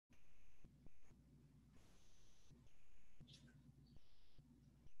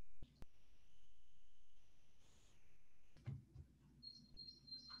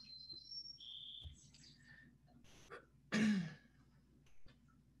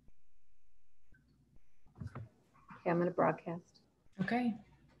Okay, I'm going to broadcast. Okay.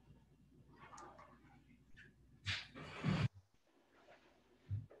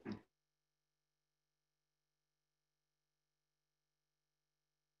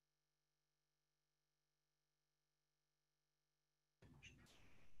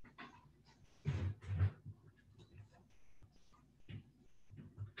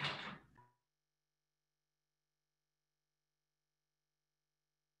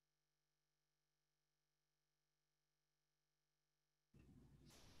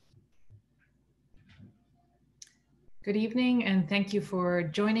 Good evening, and thank you for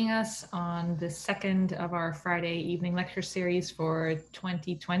joining us on the second of our Friday evening lecture series for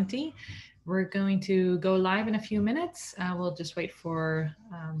 2020. We're going to go live in a few minutes. We'll just wait for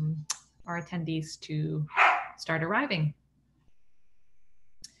our attendees to start arriving.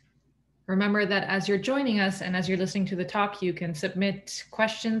 Remember that as you're joining us and as you're listening to the talk, you can submit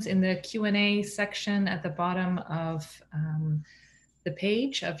questions in the Q&A section at the bottom of the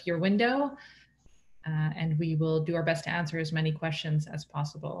page of your window. And we will do our best to answer as many questions as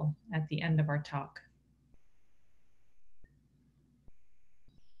possible at the end of our talk.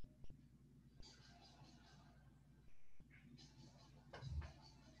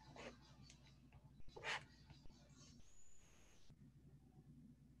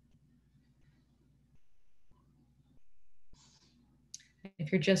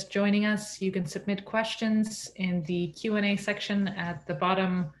 If you're just joining us, you can submit questions in the Q&A section at the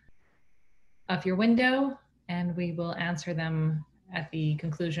bottom of your window, and we will answer them at the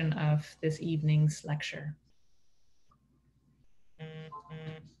conclusion of this evening's lecture.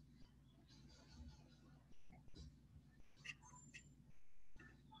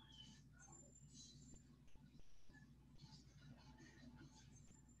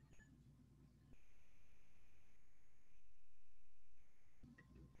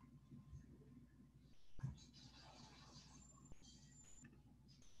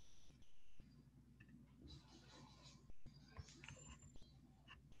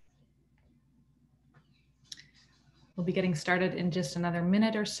 We'll be getting started in just another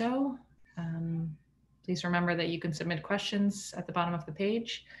minute or so. Please remember that you can submit questions at the bottom of the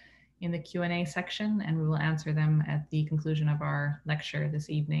page in the Q&A section, and we will answer them at the conclusion of our lecture this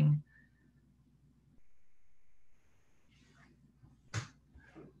evening.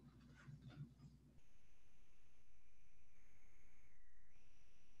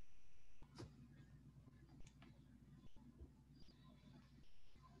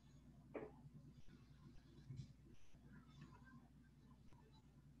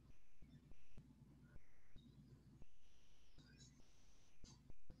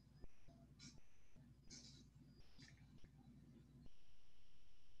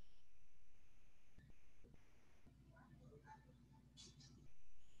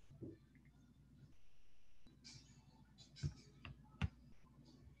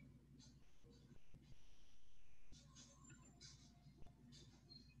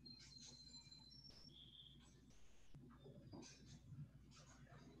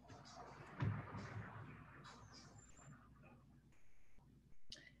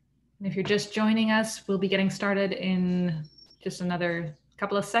 And if you're just joining us, we'll be getting started in just another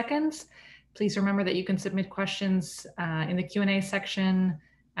couple of seconds. Please remember that you can submit questions in the Q&A section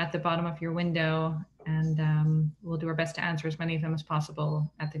at the bottom of your window, and we'll do our best to answer as many of them as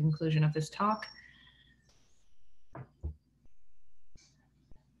possible at the conclusion of this talk.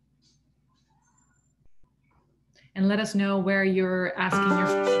 And let us know where you're asking your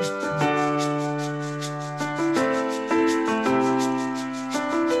questions.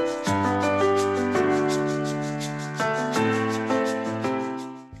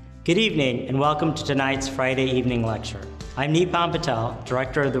 Good evening and welcome to tonight's Friday evening lecture. I'm Nipam Patel,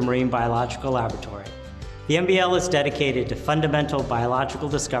 Director of the Marine Biological Laboratory. The MBL is dedicated to fundamental biological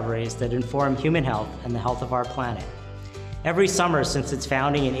discoveries that inform human health and the health of our planet. Every summer since its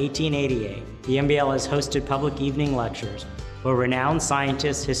founding in 1888, the MBL has hosted public evening lectures where renowned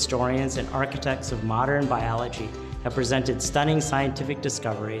scientists, historians, and architects of modern biology have presented stunning scientific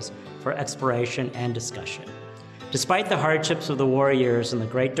discoveries for exploration and discussion. Despite the hardships of the war years and the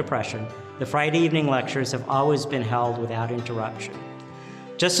Great Depression, the Friday evening lectures have always been held without interruption.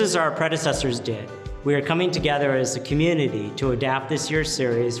 Just as our predecessors did, we are coming together as a community to adapt this year's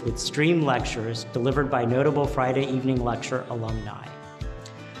series with streamed lectures delivered by notable Friday evening lecture alumni.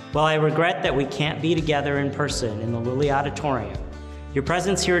 While I regret that we can't be together in person in the Lilly Auditorium, your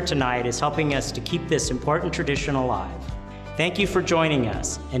presence here tonight is helping us to keep this important tradition alive. Thank you for joining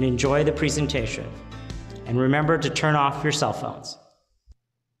us and enjoy the presentation. And remember to turn off your cell phones.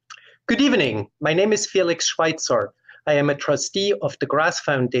 Good evening. My name is Felix Schweitzer. I am a trustee of the Grass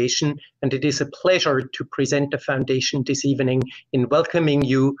Foundation, and it is a pleasure to present the foundation this evening in welcoming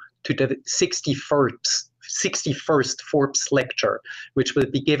you to the 61st Forbes Lecture, which will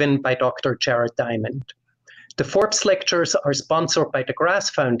be given by Dr. Jared Diamond. The Forbes Lectures are sponsored by the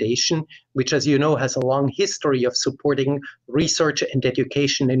Grass Foundation, which, as you know, has a long history of supporting research and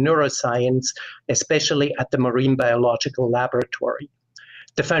education in neuroscience, especially at the Marine Biological Laboratory.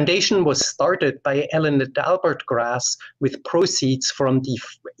 The foundation was started by Ellen and Albert Grass with proceeds from the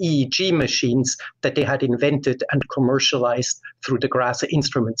EEG machines that they had invented and commercialized through the Grass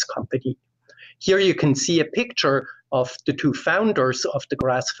Instruments Company. Here you can see a picture of the two founders of the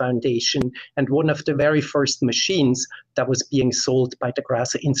Grass Foundation and one of the very first machines that was being sold by the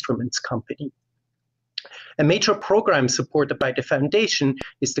Grass Instruments Company. A major program supported by the foundation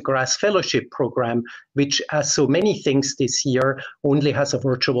is the Grass Fellowship Program, which, as so many things this year, only has a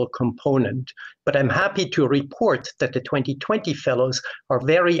virtual component. But I'm happy to report that the 2020 fellows are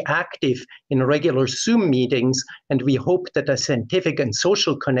very active in regular Zoom meetings, and we hope that the scientific and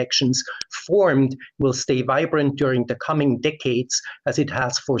social connections formed will stay vibrant during the coming decades, as it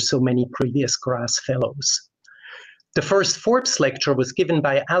has for so many previous Grass Fellows. The first Forbes Lecture was given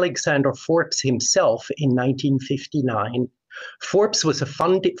by Alexander Forbes himself in 1959. Forbes was a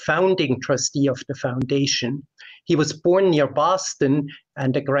founding trustee of the foundation. He was born near Boston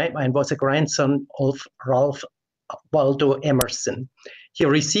and was a grandson of Ralph Waldo Emerson. He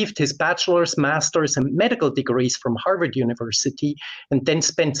received his bachelor's, master's, and medical degrees from Harvard University, and then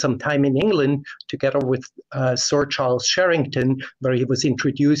spent some time in England together with Sir Charles Sherrington, where he was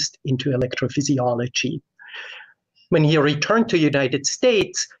introduced into electrophysiology. When he returned to the United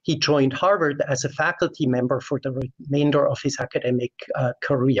States, he joined Harvard as a faculty member for the remainder of his academic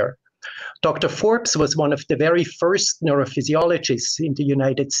career. Dr. Forbes was one of the very first neurophysiologists in the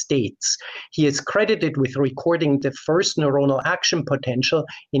United States. He is credited with recording the first neuronal action potential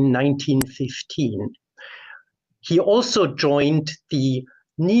in 1915. He also joined the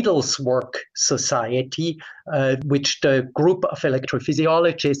Needleswork Society, which the group of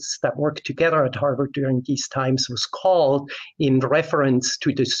electrophysiologists that worked together at Harvard during these times was called, in reference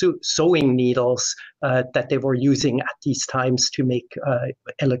to the sewing needles that they were using at these times to make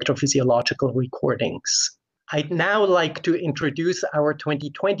electrophysiological recordings. I'd now like to introduce our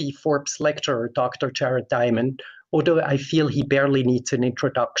 2020 Forbes lecturer, Dr. Jared Diamond, although I feel he barely needs an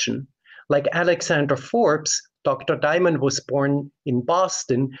introduction. Like Alexander Forbes, Dr. Diamond was born in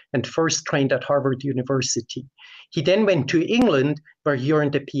Boston and first trained at Harvard University. He then went to England, where he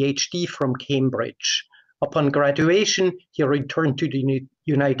earned a PhD from Cambridge. Upon graduation, he returned to the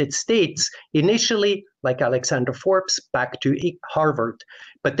United States, initially, like Alexander Forbes, back to Harvard.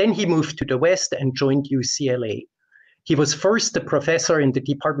 But then he moved to the West and joined UCLA. He was first a professor in the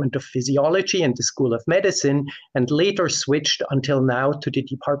Department of Physiology and the School of Medicine, and later switched until now to the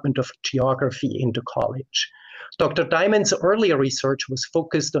Department of Geography in the college. Dr. Diamond's earlier research was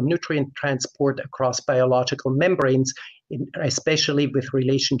focused on nutrient transport across biological membranes, especially with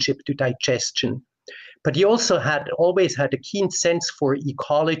relationship to digestion. But he also always had a keen sense for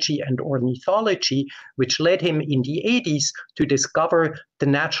ecology and ornithology, which led him in the 80s to discover the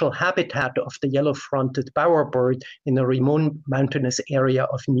natural habitat of the yellow-fronted bowerbird in a remote mountainous area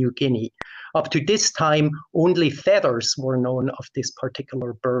of New Guinea. Up to this time, only feathers were known of this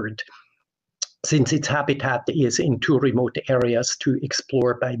particular bird, since its habitat is in too remote areas to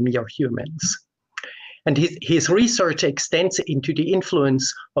explore by mere humans. And his research extends into the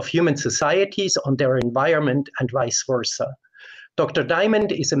influence of human societies on their environment and vice versa. Dr.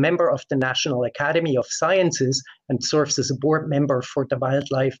 Diamond is a member of the National Academy of Sciences and serves as a board member for the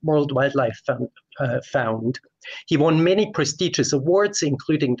World Wildlife Fund. He won many prestigious awards,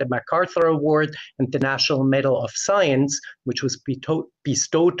 including the MacArthur Award and the National Medal of Science, which was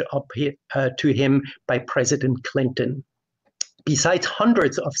bestowed to him by President Clinton. Besides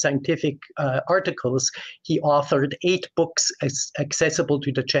hundreds of scientific articles, he authored 8 books accessible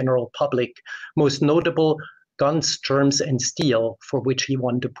to the general public, most notable Guns, Germs, and Steel, for which he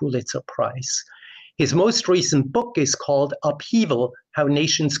won the Pulitzer Prize. His most recent book is called Upheaval: How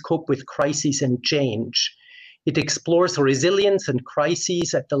Nations Cope with Crises and Change. It explores resilience and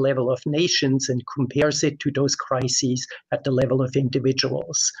crises at the level of nations and compares it to those crises at the level of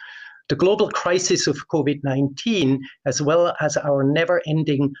individuals. The global crisis of COVID-19, as well as our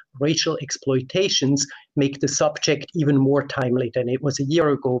never-ending racial exploitations, make the subject even more timely than it was a year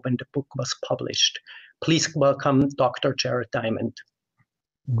ago when the book was published. Please welcome Dr. Jared Diamond.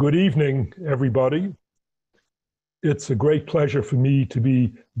 Good evening, everybody. It's a great pleasure for me to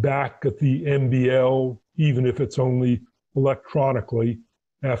be back at the MBL, even if it's only electronically,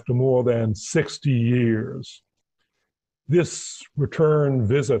 after more than 60 years. This return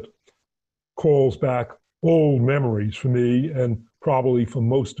visit calls back old memories for me and probably for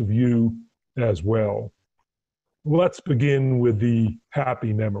most of you as well. Let's begin with the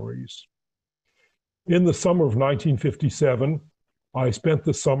happy memories. In the summer of 1957, I spent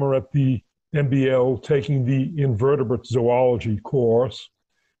the summer at the MBL taking the invertebrate zoology course,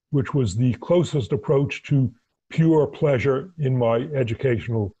 which was the closest approach to pure pleasure in my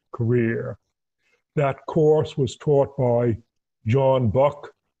educational career. That course was taught by John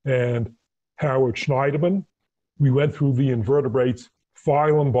Buck and Howard Schneiderman. We went through the invertebrates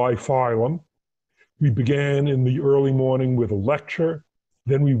phylum by phylum. We began in the early morning with a lecture.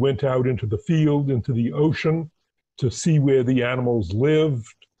 Then we went out into the field, into the ocean, to see where the animals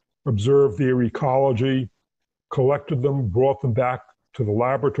lived, observed their ecology, collected them, brought them back to the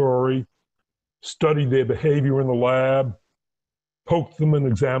laboratory, studied their behavior in the lab, poked them and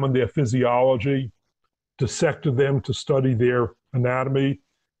examined their physiology, dissected them to study their anatomy,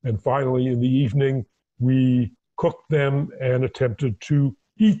 and finally in the evening, we cooked them and attempted to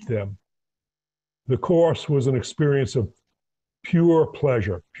eat them. The course was an experience of pure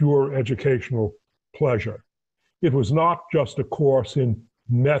pleasure, pure educational pleasure. It was not just a course in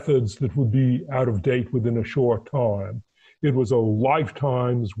methods that would be out of date within a short time. It was a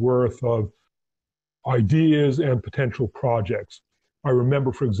lifetime's worth of ideas and potential projects. I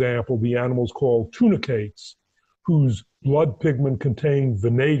remember, for example, the animals called tunicates, whose blood pigment contained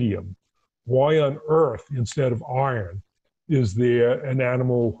vanadium. Why on earth, instead of iron, is there an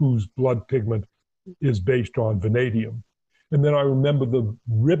animal whose blood pigment is based on vanadium? And then I remember the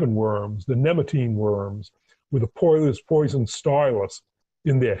ribbon worms, the nematine worms, with a poison stylus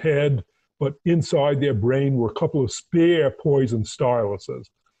in their head, but inside their brain were a couple of spare poison styluses.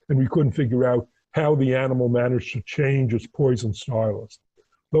 And we couldn't figure out how the animal managed to change its poison stylus.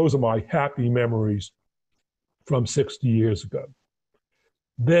 Those are my happy memories from 60 years ago.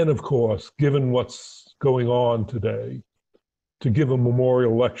 Then, of course, given what's going on today, to give a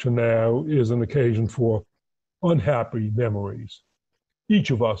memorial lecture now is an occasion for unhappy memories.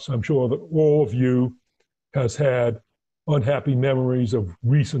 Each of us, I'm sure that all of you, has had unhappy memories of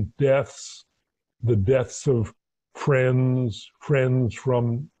recent deaths, the deaths of friends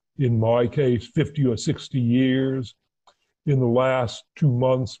from, in my case, 50 or 60 years. In the last 2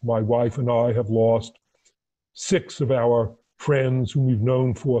 months, my wife and I have lost 6 of our friends whom we've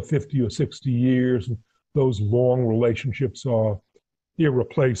known for 50 or 60 years. And those long relationships are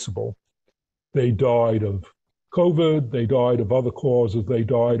irreplaceable. They died of COVID, they died of other causes, they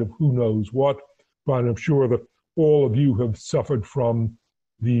died of who knows what. But I'm sure that all of you have suffered from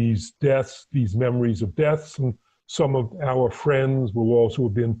these deaths, these memories of deaths, and some of our friends will also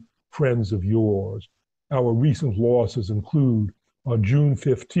have been friends of yours. Our recent losses include, on June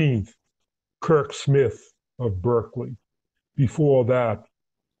 15th, Kirk Smith of Berkeley. Before that,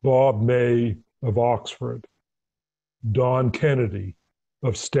 Bob May of Oxford, Don Kennedy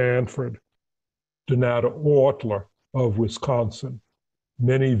of Stanford, Donata Ortler of Wisconsin.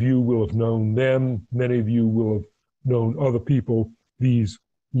 Many of you will have known them. Many of you will have known other people, these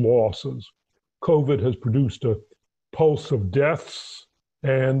losses. COVID has produced a pulse of deaths,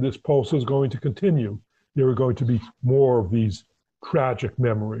 and this pulse is going to continue. There are going to be more of these tragic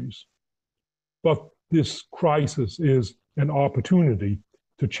memories. But this crisis is an opportunity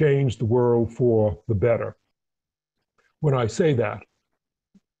to change the world for the better. When I say that,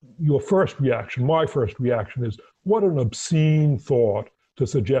 your first reaction, my first reaction is, what an obscene thought to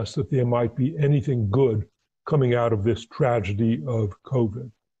suggest that there might be anything good coming out of this tragedy of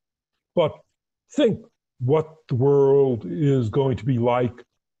COVID. But think what the world is going to be like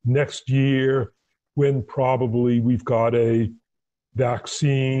next year when probably we've got a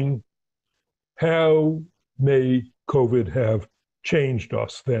vaccine. How may COVID have changed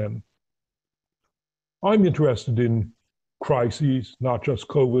us then? I'm interested in crises, not just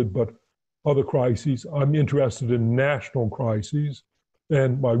COVID, but other crises. I'm interested in national crises.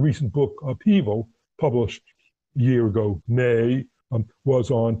 And my recent book, Upheaval, published a year ago, May,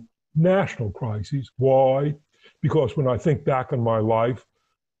 was on national crises. Why? Because when I think back on my life,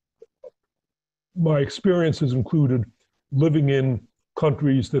 my experiences included living in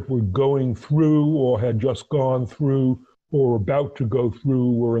countries that were going through or had just gone through or about to go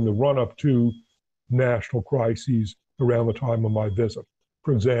through or in the run-up to national crises around the time of my visit.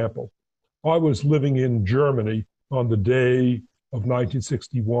 For example, I was living in Germany on the day of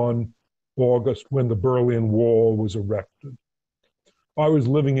 1961, August, when the Berlin Wall was erected. I was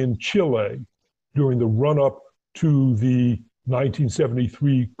living in Chile during the run-up to the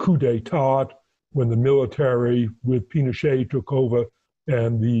 1973 coup d'etat, when the military with Pinochet took over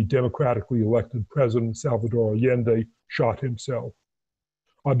and the democratically elected president Salvador Allende shot himself.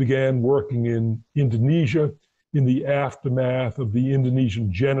 I began working in Indonesia in the aftermath of the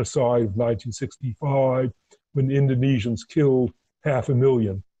Indonesian genocide of 1965, when Indonesians killed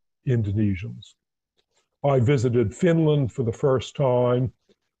 500,000 Indonesians. I visited Finland for the first time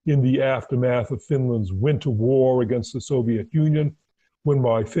in the aftermath of Finland's winter war against the Soviet Union, when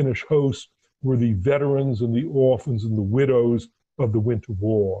my Finnish hosts were the veterans and the orphans and the widows of the winter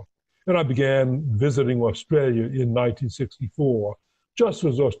war. And I began visiting Australia in 1964, just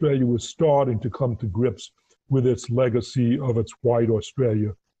as Australia was starting to come to grips with its legacy of its White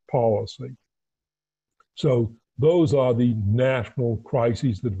Australia policy. So those are the national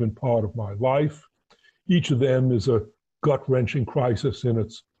crises that have been part of my life. Each of them is a gut-wrenching crisis in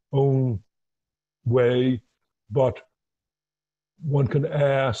its own way, but one can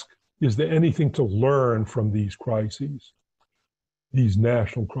ask, is there anything to learn from these crises, these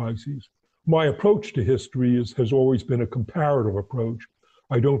national crises? My approach to history has always been a comparative approach.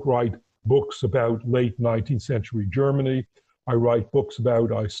 I don't write books about late 19th century Germany. I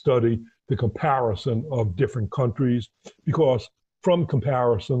study the comparison of different countries, because from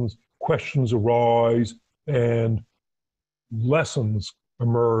comparisons, questions arise and lessons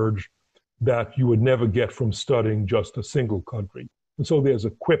emerge that you would never get from studying just a single country. And so there's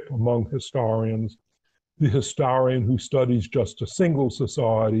a quip among historians: the historian who studies just a single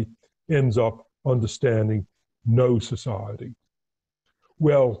society ends up understanding no society.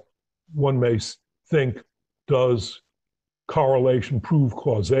 Well, one may think, does correlation prove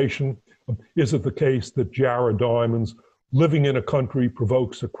causation? Is it the case that Jared Diamond's living in a country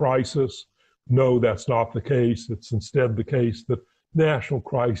provokes a crisis? No, that's not the case. It's instead the case that national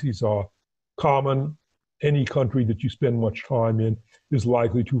crises are common. Any country that you spend much time in is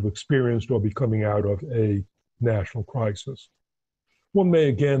likely to have experienced or be coming out of a national crisis. One may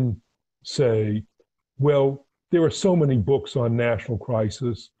again say, well, there are so many books on national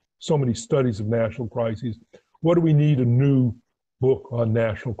crisis, so many studies of national crises. What do we need a new book on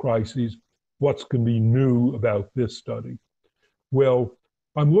national crises? What's going to be new about this study? Well,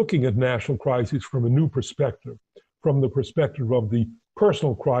 I'm looking at national crises from a new perspective, from the perspective of the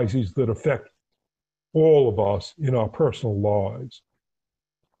personal crises that affect all of us in our personal lives.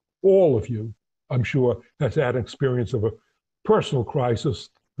 All of you, I'm sure, has had an experience of a personal crisis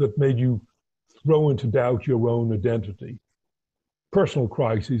that made you throw into doubt your own identity. Personal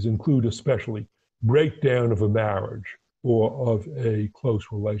crises include especially breakdown of a marriage or of a close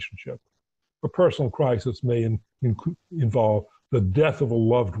relationship. A personal crisis may involve the death of a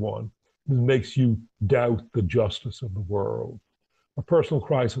loved one that makes you doubt the justice of the world. A personal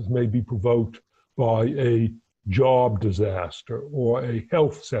crisis may be provoked by a job disaster or a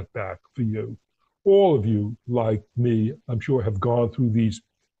health setback for you. All of you, like me, I'm sure, have gone through these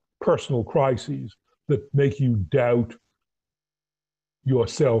personal crises that make you doubt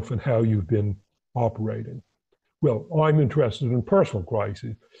yourself and how you've been operating. Well, I'm interested in personal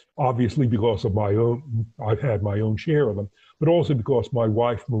crises, obviously because of my own, I've had my own share of them, but also because my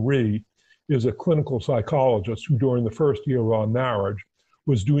wife, Marie, is a clinical psychologist who during the first year of our marriage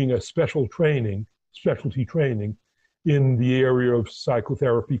was doing a specialty training in the area of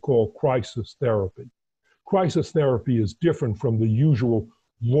psychotherapy called crisis therapy. Crisis therapy is different from the usual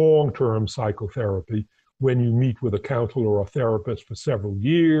long-term psychotherapy when you meet with a counselor or a therapist for several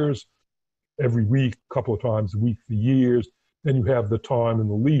years, every week, a couple of times a week for years, then you have the time and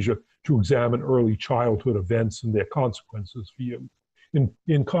the leisure to examine early childhood events and their consequences for you.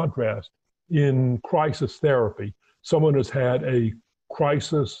 In contrast, in crisis therapy, someone has had a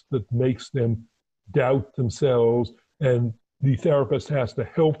crisis that makes them doubt themselves, and the therapist has to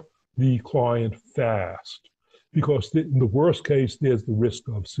help the client fast, because in the worst case, there's the risk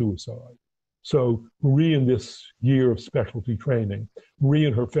of suicide. So Marie, in this year of specialty training, Marie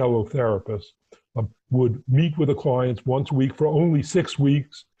and her fellow therapists would meet with the clients once a week for only 6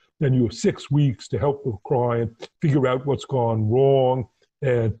 weeks. Then you have 6 weeks to help the client figure out what's gone wrong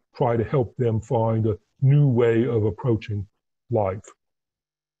and try to help them find a new way of approaching life.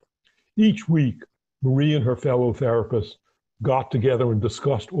 Each week, Marie and her fellow therapists got together and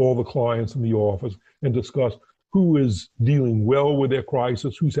discussed all the clients in the office and discussed who is dealing well with their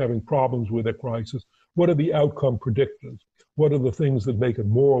crisis, who's having problems with their crisis, what are the outcome predictors, what are the things that make it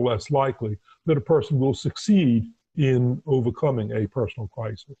more or less likely that a person will succeed in overcoming a personal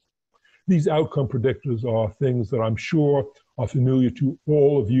crisis. These outcome predictors are things that I'm sure are familiar to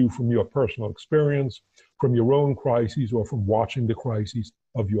all of you from your personal experience, from your own crises, or from watching the crises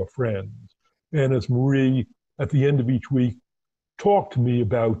of your friends. And as Marie, at the end of each week, talked to me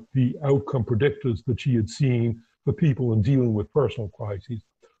about the outcome predictors that she had seen for people in dealing with personal crises,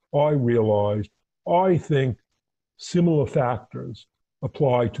 I realized I think similar factors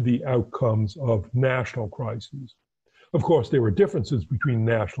apply to the outcomes of national crises. Of course, there are differences between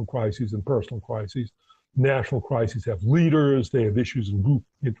national crises and personal crises. National crises have leaders, they have issues and group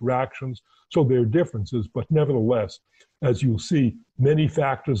interactions, so there are differences, but nevertheless, as you'll see, many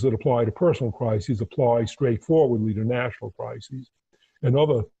factors that apply to personal crises apply straightforwardly to national crises, and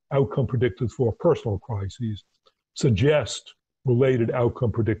other outcome predictors for personal crises suggest related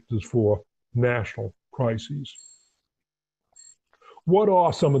outcome predictors for national crises. What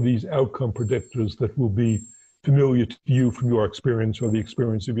are some of these outcome predictors that will be familiar to you from your experience or the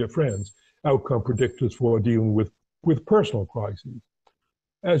experience of your friends? Outcome predictors for dealing with personal crises.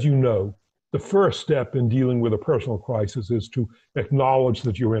 As you know, the first step in dealing with a personal crisis is to acknowledge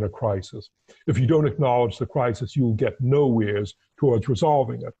that you're in a crisis. If you don't acknowledge the crisis, you'll get nowheres towards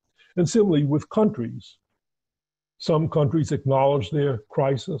resolving it. And similarly with countries. Some countries acknowledge their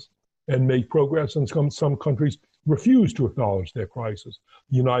crisis and make progress, and some countries refuse to acknowledge their crisis.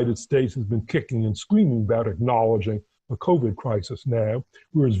 The United States has been kicking and screaming about acknowledging the COVID crisis now,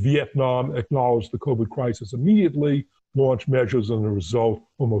 whereas Vietnam acknowledged the COVID crisis immediately, launched measures, and as a result,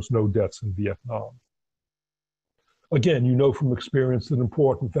 almost no deaths in Vietnam. Again, you know from experience that an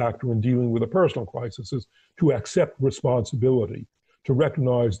important factor in dealing with a personal crisis is to accept responsibility, to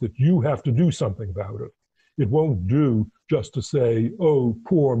recognize that you have to do something about it. It won't do just to say, oh,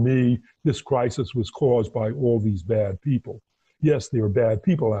 poor me, this crisis was caused by all these bad people. Yes, there are bad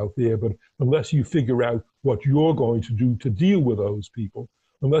people out there, but unless you figure out what you're going to do to deal with those people,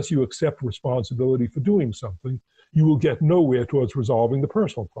 unless you accept responsibility for doing something, you will get nowhere towards resolving the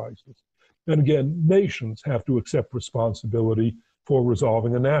personal crisis. And again, nations have to accept responsibility for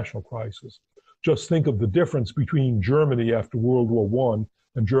resolving a national crisis. Just think of the difference between Germany after World War I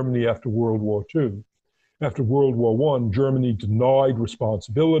and Germany after World War II. After World War I, Germany denied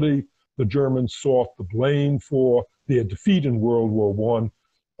responsibility. The Germans sought the blame for their defeat in World War I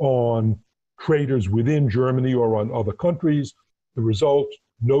on traitors within Germany or on other countries. The result,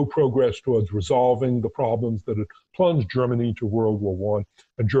 no progress towards resolving the problems that had plunged Germany into World War I,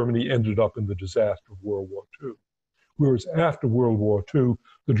 and Germany ended up in the disaster of World War II. Whereas after World War II,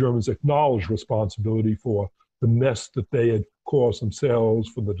 the Germans acknowledged responsibility for the mess that they had caused themselves,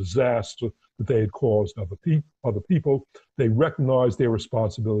 for the disaster that they had caused other people. They recognized their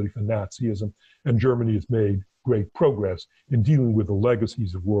responsibility for Nazism, and Germany has made great progress in dealing with the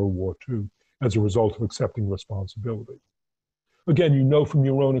legacies of World War II as a result of accepting responsibility. Again, you know from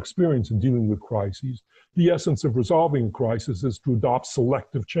your own experience in dealing with crises, the essence of resolving a crisis is to adopt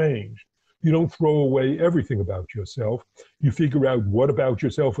selective change. You don't throw away everything about yourself. You figure out what about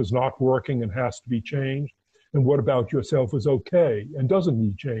yourself is not working and has to be changed, and what about yourself is okay and doesn't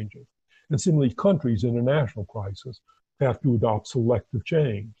need changing. And similarly, countries in a national crisis have to adopt selective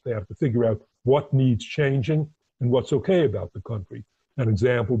change. They have to figure out what needs changing and what's okay about the country. An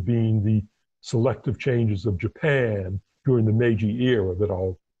example being the selective changes of Japan during the Meiji era that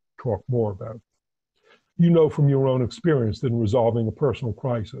I'll talk more about. You know from your own experience that in resolving a personal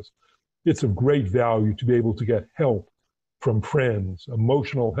crisis, it's of great value to be able to get help from friends,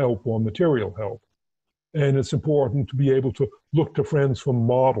 emotional help or material help. And it's important to be able to look to friends for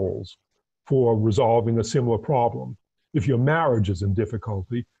models for resolving a similar problem. If your marriage is in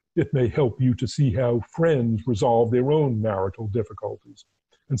difficulty, it may help you to see how friends resolve their own marital difficulties.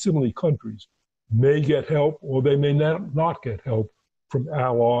 And similarly, countries may get help or they may not get help from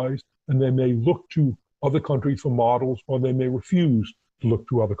allies, and they may look to other countries for models, or they may refuse to look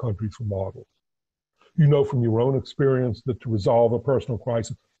to other countries for models. You know from your own experience that to resolve a personal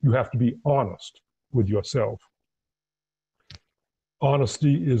crisis, you have to be honest with yourself.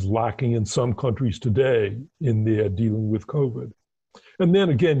 Honesty is lacking in some countries today in their dealing with COVID. And then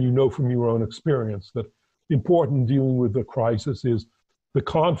again, you know from your own experience that important in dealing with the crisis is the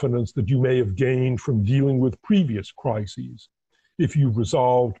confidence that you may have gained from dealing with previous crises. If you've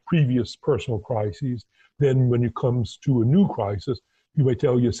resolved previous personal crises, then when it comes to a new crisis, you may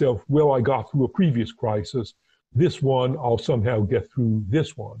tell yourself, well, I got through a previous crisis. This one, I'll somehow get through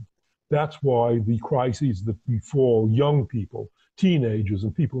this one. That's why the crises that befall young people, teenagers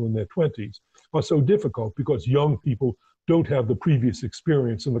and people in their 20s are so difficult, because young people don't have the previous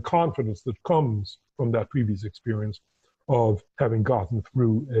experience and the confidence that comes from that previous experience of having gotten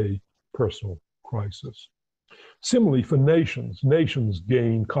through a personal crisis. Similarly, for nations, nations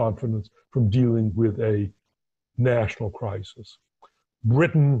gain confidence from dealing with a national crisis.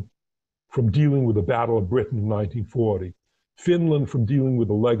 Britain from dealing with the Battle of Britain in 1940, Finland from dealing with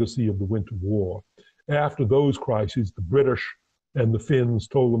the legacy of the Winter War. After those crises, the British and the Finns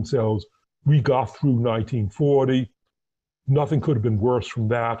told themselves, We got through 1940. Nothing could have been worse from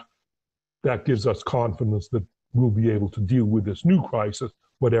that. That gives us confidence that we'll be able to deal with this new crisis,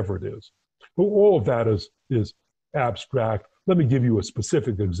 whatever it is. But all of that is abstract. Let me give you a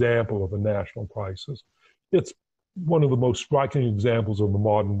specific example of a national crisis. It's one of the most striking examples of the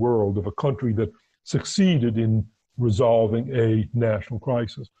modern world of a country that succeeded in resolving a national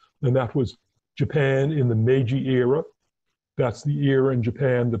crisis. And that was Japan in the Meiji era. That's the era in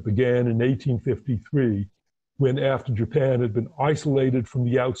Japan that began in 1853, when after Japan had been isolated from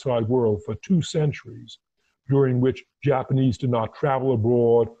the outside world for 2 centuries, during which Japanese did not travel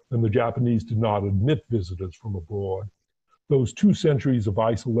abroad and the Japanese did not admit visitors from abroad. Those 2 centuries of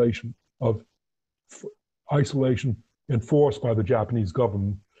isolation enforced by the Japanese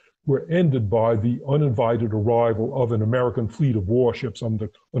government were ended by the uninvited arrival of an American fleet of warships under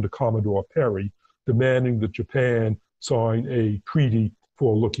Commodore Perry, demanding that Japan sign a treaty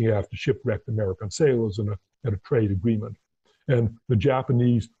for looking after shipwrecked American sailors and a trade agreement. And the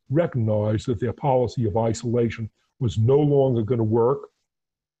Japanese recognized that their policy of isolation was no longer going to work.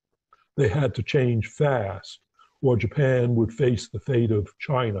 They had to change fast, or Japan would face the fate of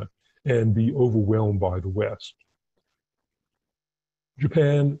China and be overwhelmed by the West.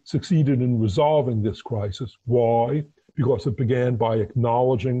 Japan succeeded in resolving this crisis. Why? Because it began by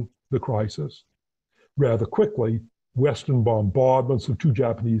acknowledging the crisis. Rather quickly, Western bombardments of 2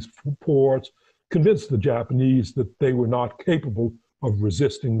 Japanese ports convinced the Japanese that they were not capable of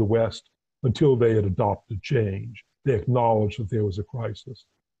resisting the West until they had adopted change. They acknowledged that there was a crisis.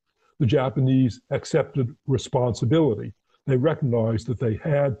 The Japanese accepted responsibility. They recognized that they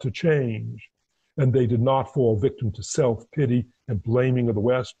had to change, and they did not fall victim to self-pity and blaming of the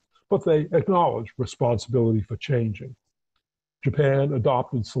West, but they acknowledged responsibility for changing. Japan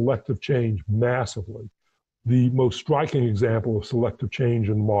adopted selective change massively, the most striking example of selective change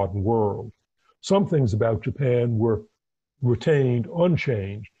in the modern world. Some things about Japan were retained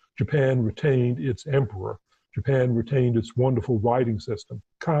unchanged. Japan retained its emperor. Japan retained its wonderful writing system,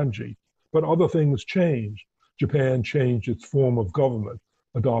 kanji. But other things changed. Japan changed its form of government,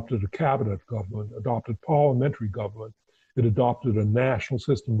 adopted a cabinet government, adopted parliamentary government. It adopted a national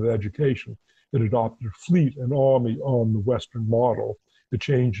system of education. It adopted a fleet and army on the Western model. It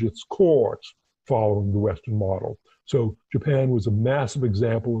changed its courts following the Western model. So Japan was a massive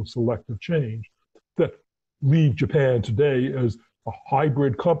example of selective change that leave Japan today as a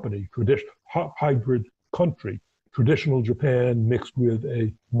hybrid hybrid country, traditional Japan mixed with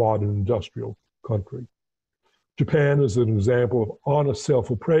a modern industrial country. Japan is an example of honest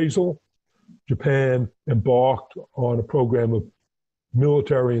self-appraisal. Japan embarked on a program of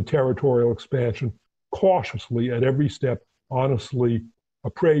military and territorial expansion cautiously at every step, honestly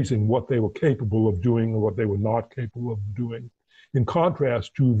appraising what they were capable of doing and what they were not capable of doing. In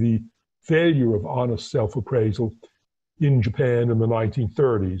contrast to the failure of honest self-appraisal in Japan in the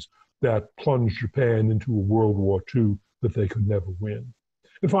 1930s that plunged Japan into a World War II that they could never win.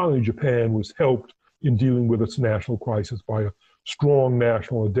 And finally, Japan was helped in dealing with its national crisis by a strong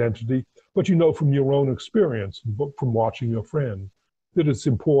national identity. But you know from your own experience, from watching your friends, that it's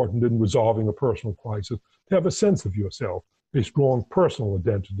important in resolving a personal crisis to have a sense of yourself, a strong personal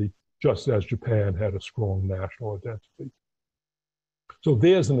identity, just as Japan had a strong national identity. So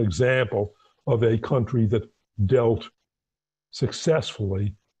there's an example of a country that dealt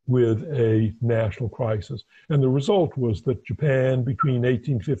successfully with a national crisis. And the result was that Japan, between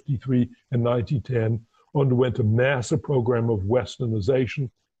 1853 and 1910, underwent a massive program of Westernization,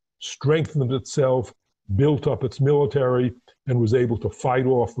 strengthened itself, built up its military, and was able to fight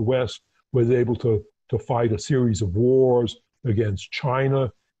off the West, was able to fight a series of wars against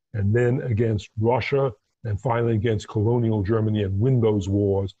China, and then against Russia, and finally against colonial Germany, and win those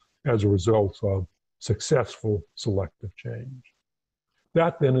wars as a result of successful selective change.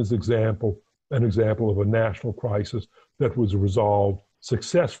 That then is an example of a national crisis that was resolved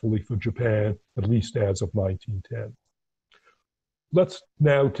successfully for Japan, at least as of 1910. Let's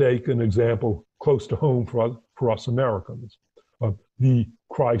now take an example close to home for us Americans of the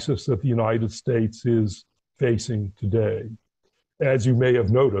crisis that the United States is facing today. As you may have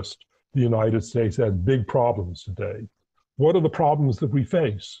noticed, the United States has big problems today. What are the problems that we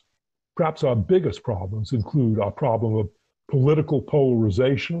face? Perhaps our biggest problems include our problem of political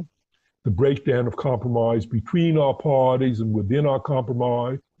polarization, the breakdown of compromise between our parties and within our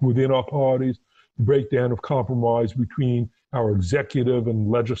parties, the breakdown of compromise between our executive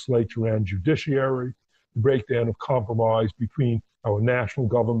and legislature and judiciary, the breakdown of compromise between our national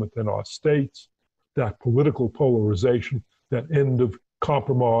government and our states, that political polarization, that end of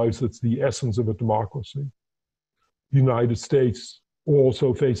compromise that's the essence of a democracy. The United States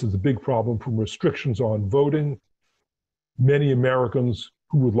also faces a big problem from restrictions on voting. Many Americans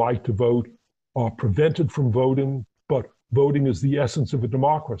who would like to vote are prevented from voting, but voting is the essence of a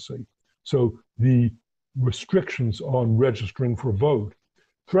democracy. So the restrictions on registering for a vote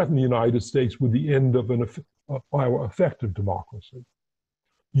threaten the United States with the end of our effective democracy.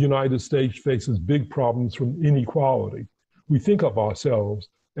 The United States faces big problems from inequality. We think of ourselves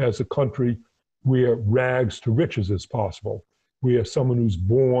as a country where rags to riches is possible, where someone who's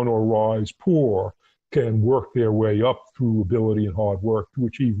born or rise poor can work their way up through ability and hard work to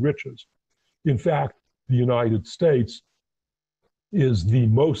achieve riches. In fact, the United States is the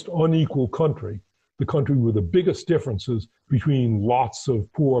most unequal country, the country with the biggest differences between lots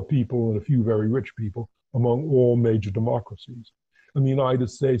of poor people and a few very rich people among all major democracies. And the United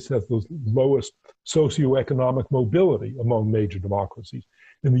States has the lowest socioeconomic mobility among major democracies.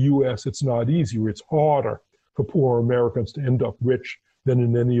 In the US, it's not easier. It's harder for poor Americans to end up rich than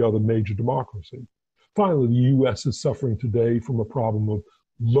in any other major democracy. Finally, the US is suffering today from a problem of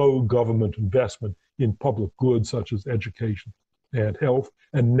low government investment in public goods such as education and health.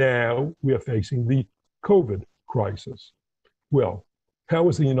 And now we are facing the COVID crisis. Well, how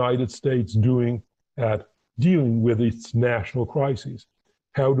is the United States doing at dealing with its national crises?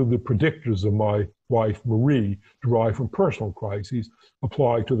 How do the predictors of my wife, Marie, derived from personal crises,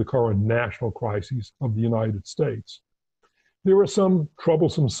 apply to the current national crises of the United States? There are some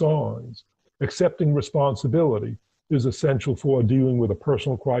troublesome signs. Accepting responsibility is essential for dealing with a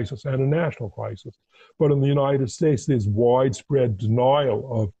personal crisis and a national crisis. But in the United States, there's widespread denial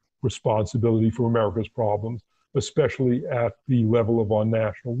of responsibility for America's problems, especially at the level of our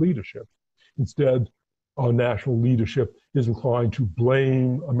national leadership. Instead, our national leadership is inclined to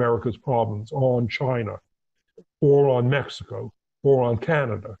blame America's problems on China or on Mexico or on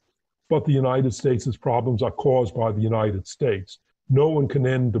Canada. But the United States' problems are caused by the United States. No one can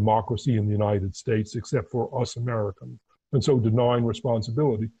end democracy in the United States except for us Americans. And so denying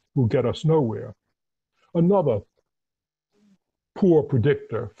responsibility will get us nowhere. Another poor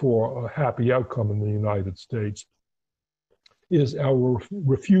predictor for a happy outcome in the United States is our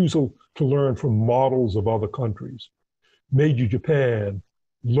refusal to learn from models of other countries. Meiji Japan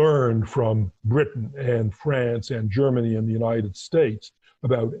learned from Britain and France and Germany and the United States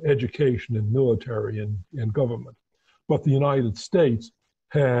about education and military and government. But the United States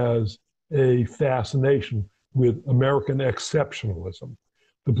has a fascination with American exceptionalism,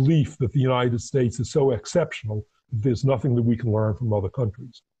 the belief that the United States is so exceptional that there's nothing that we can learn from other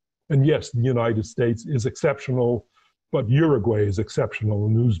countries. And yes, the United States is exceptional, but Uruguay is exceptional,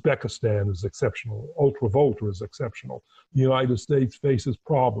 and Uzbekistan is exceptional, Ultravolta is exceptional. The United States faces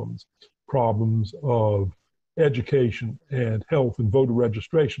problems of education and health and voter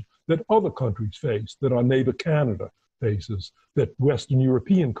registration that other countries face, that our neighbor Canada faces, that Western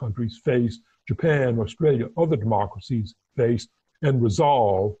European countries face, Japan, Australia, other democracies face, and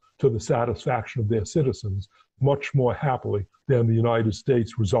resolve to the satisfaction of their citizens much more happily than the United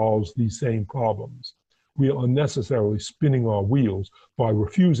States resolves these same problems. We are unnecessarily spinning our wheels by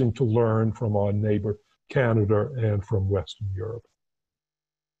refusing to learn from our neighbor Canada and from Western Europe.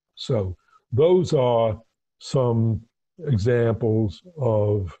 So those are some examples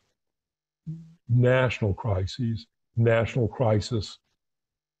of national crises, national crisis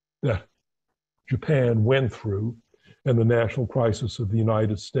that Japan went through, and the national crisis of the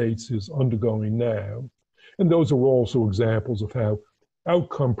United States is undergoing now. And those are also examples of how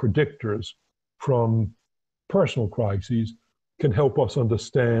outcome predictors from personal crises can help us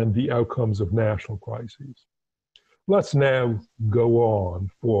understand the outcomes of national crises. Let's now go on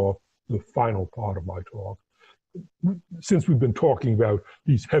for the final part of my talk. Since we've been talking about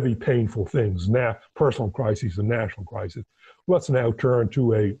these heavy, painful things, personal crises and national crises, let's now turn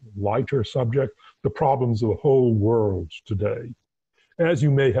to a lighter subject, the problems of the whole world today. As you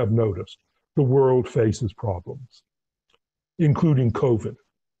may have noticed, the world faces problems, including COVID.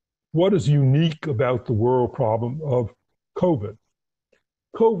 What is unique about the world problem of COVID?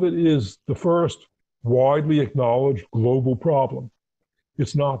 COVID is the first widely acknowledged global problem.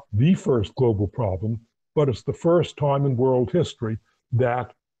 It's not the first global problem, but it's the first time in world history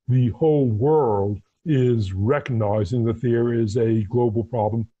that the whole world is recognizing that there is a global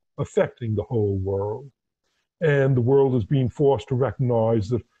problem affecting the whole world. And the world is being forced to recognize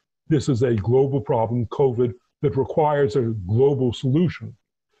that this is a global problem, COVID, that requires a global solution.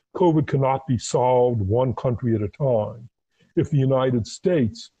 COVID cannot be solved one country at a time. If the United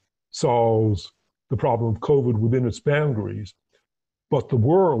States solves the problem of COVID within its boundaries, but the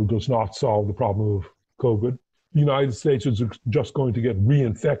world does not solve the problem of COVID, the United States is just going to get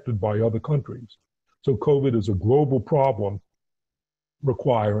reinfected by other countries. So COVID is a global problem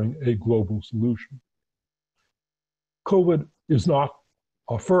requiring a global solution. COVID is not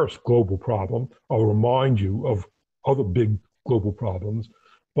our first global problem. I'll remind you of other big global problems,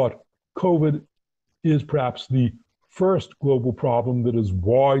 but COVID is perhaps the first global problem that is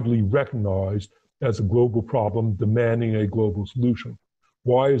widely recognized as a global problem demanding a global solution.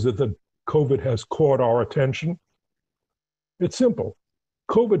 Why is it that COVID has caught our attention? It's simple.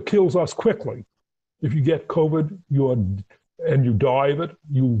 COVID kills us quickly. If you get COVID and you die of it,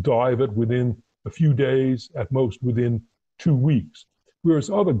 you'll die of it within a few days, at most within 2 weeks.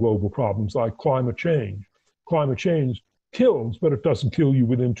 Whereas other global problems like climate change kills, but it doesn't kill you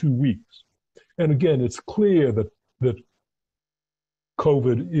within 2 weeks. And again, it's clear that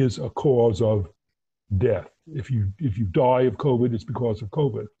COVID is a cause of death. If you die of COVID, it's because of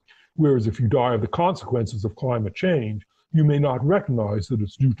COVID. Whereas if you die of the consequences of climate change, you may not recognize that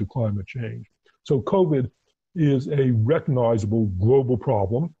it's due to climate change. So COVID is a recognizable global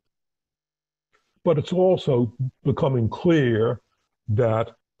problem, but it's also becoming clear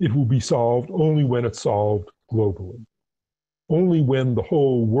that it will be solved only when it's solved globally. Only when the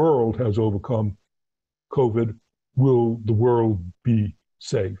whole world has overcome COVID will the world be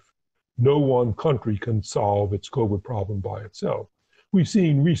safe. No one country can solve its COVID problem by itself. We've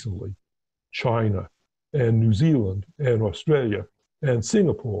seen recently China and New Zealand and Australia and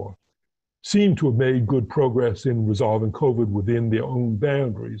Singapore seem to have made good progress in resolving COVID within their own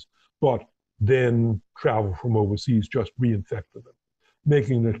boundaries, but then travel from overseas just reinfected them,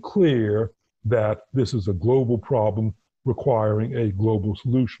 making it clear that this is a global problem requiring a global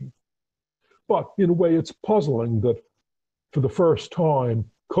solution. But in a way, it's puzzling that for the first time,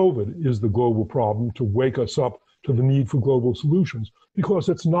 COVID is the global problem to wake us up to the need for global solutions, because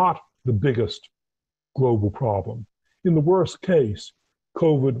it's not the biggest global problem. In the worst case,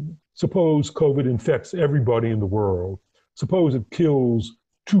 suppose COVID infects everybody in the world. Suppose it kills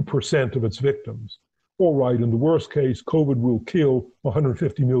 2% of its victims. All right, in the worst case, COVID will kill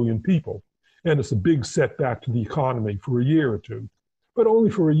 150 million people. And it's a big setback to the economy for a year or two, but only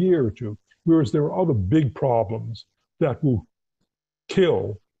for a year or two. Whereas there are other big problems that will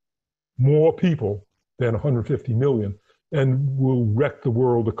kill more people than 150 million and will wreck the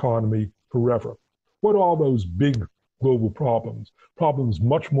world economy forever. What are those big global problems? Problems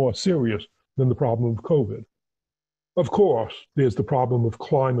much more serious than the problem of COVID. Of course, there's the problem of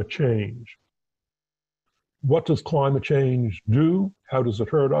climate change. What does climate change do? How does it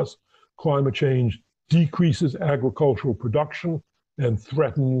hurt us? Climate change decreases agricultural production and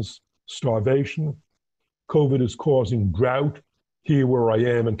threatens starvation. COVID is causing drought here where I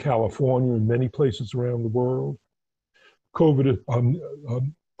am in California and many places around the world. Climate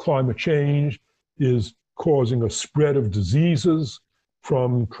change is causing a spread of diseases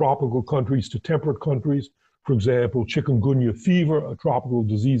from tropical countries to temperate countries. For example, chikungunya fever, a tropical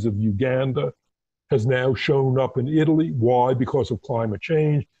disease of Uganda, has now shown up in Italy. Why? Because of climate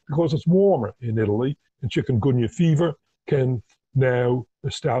change, because it's warmer in Italy, and chikungunya fever can now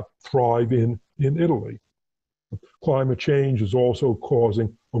thrive in Italy. Climate change is also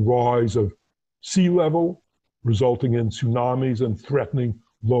causing a rise of sea level, resulting in tsunamis and threatening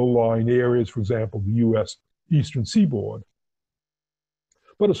low-lying areas, for example, the US eastern seaboard.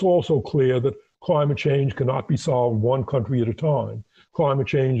 But it's also clear that climate change cannot be solved one country at a time. Climate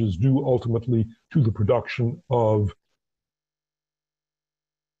change is due ultimately to the production of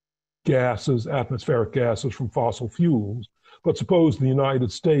gases, atmospheric gases from fossil fuels. But suppose the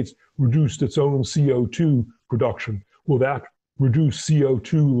United States reduced its own CO2 production. Will that reduce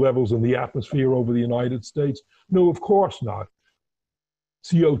CO2 levels in the atmosphere over the United States? No, of course not.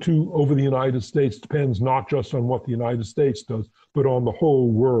 CO2 over the United States depends not just on what the United States does, but on the whole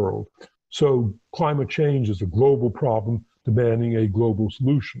world. So climate change is a global problem demanding a global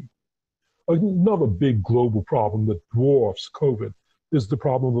solution. Another big global problem that dwarfs COVID is the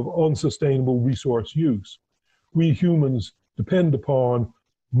problem of unsustainable resource use. We humans depend upon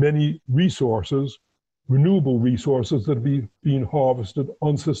many resources, renewable resources that are being harvested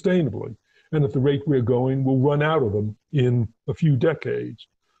unsustainably. And at the rate we're going, we'll run out of them in a few decades.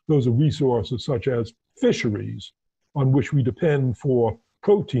 Those are resources such as fisheries, on which we depend for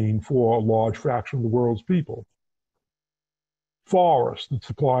protein for a large fraction of the world's people. Forests that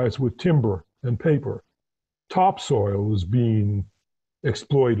supply us with timber and paper. Topsoil is being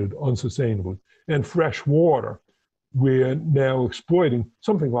exploited unsustainably. And fresh water, we're now exploiting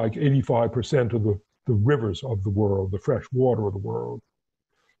something like 85% of the rivers of the world, the fresh water of the world.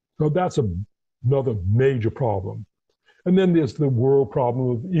 So that's another major problem. And then there's the world problem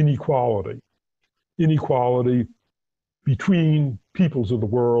of inequality. Inequality between peoples of the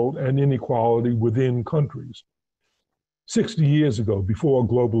world and inequality within countries. 60 years ago, before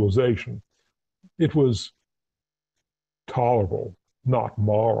globalization, it was tolerable, not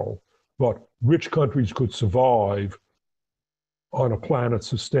moral, but rich countries could survive on a planet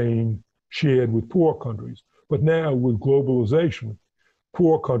sustained, shared with poor countries. But now with globalization,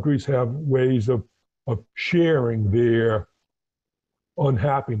 poor countries have ways of sharing their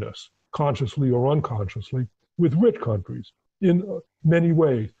unhappiness, consciously or unconsciously, with rich countries in many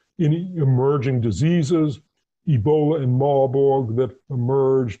ways, in emerging diseases, Ebola and Marburg that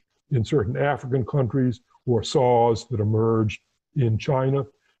emerged in certain African countries, or SARS that emerged in China.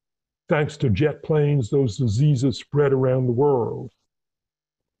 Thanks to jet planes, those diseases spread around the world.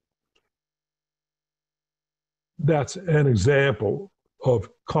 That's an example of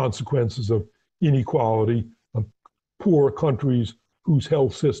consequences of inequality, of poor countries whose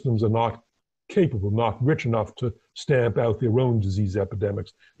health systems are not capable, not rich enough to stamp out their own disease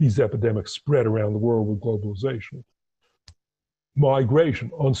epidemics. These epidemics spread around the world with globalization. Migration,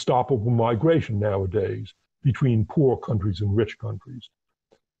 unstoppable migration nowadays between poor countries and rich countries.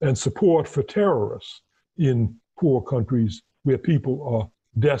 And support for terrorists in poor countries where people are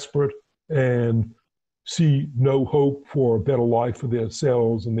desperate and see no hope for a better life for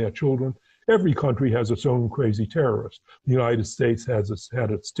themselves and their children. Every country has its own crazy terrorist. The United States had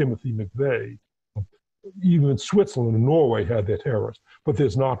its Timothy McVeigh. Even Switzerland and Norway had their terrorists, but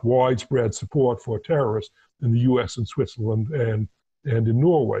there's not widespread support for terrorists in the US and Switzerland and in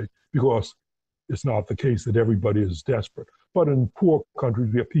Norway, because it's not the case that everybody is desperate. But in poor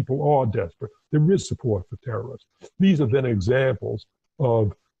countries where people are desperate, there is support for terrorists. These are then examples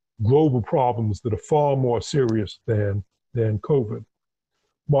of global problems that are far more serious than COVID.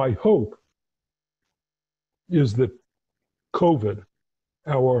 My hope is that COVID,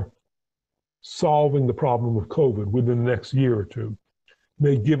 our solving the problem of COVID within the next year or two,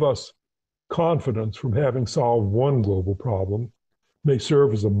 may give us confidence from having solved one global problem, may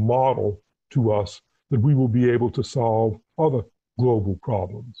serve as a model to us that we will be able to solve other global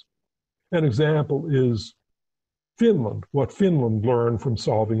problems. An example is Finland, what Finland learned from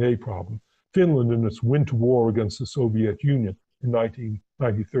solving a problem. Finland, in its winter war against the Soviet Union in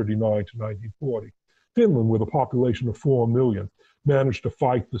 1939 to 1940, Finland, with a population of 4 million, managed to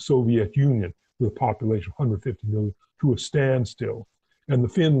fight the Soviet Union with a population of 150 million to a standstill. And the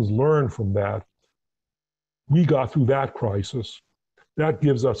Finns learned from that. We got through that crisis. That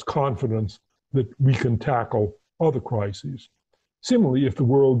gives us confidence that we can tackle other crises. Similarly, if the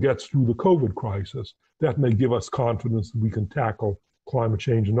world gets through the COVID crisis, that may give us confidence that we can tackle climate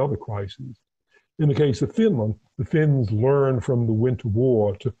change and other crises. In the case of Finland, the Finns learned from the Winter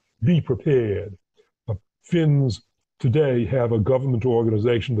War to be prepared. Finns today have a government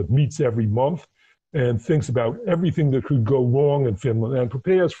organization that meets every month and thinks about everything that could go wrong in Finland and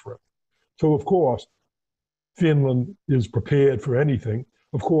prepares for it. So of course, Finland is prepared for anything.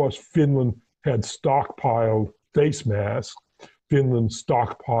 Of course, Finland had stockpiled face masks. Finland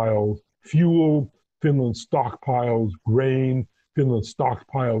stockpiled fuel. Finland stockpiled grain. Finland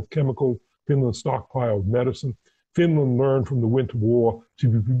stockpiled chemical. Finland stockpiled medicine. Finland learned from the Winter War to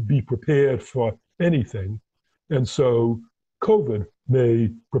be prepared for anything. And so COVID may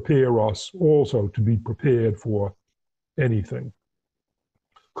prepare us also to be prepared for anything.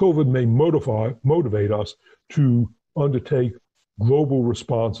 COVID may motivate us to undertake global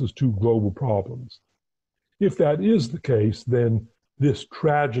responses to global problems. If that is the case, then this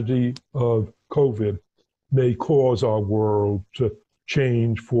tragedy of COVID may cause our world to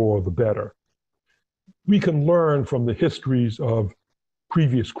change for the better. We can learn from the histories of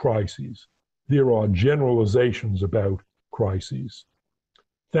previous crises. There are generalizations about crises.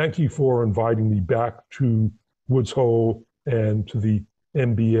 Thank you for inviting me back to Woods Hole and to the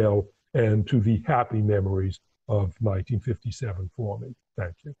MBL and to the happy memories of 1957 for me.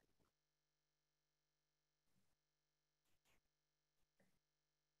 Thank you.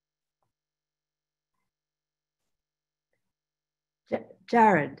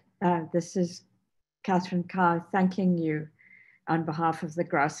 Jared, this is Catherine Carr thanking you on behalf of the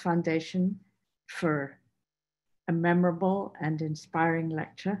Grass Foundation for a memorable and inspiring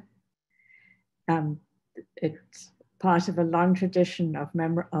lecture. It's part of a long tradition of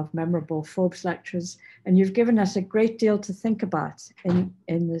memorable Forbes lectures, and you've given us a great deal to think about in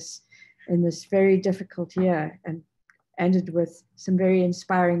this very difficult year, and ended with some very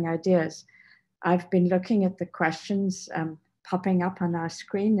inspiring ideas. I've been looking at the questions popping up on our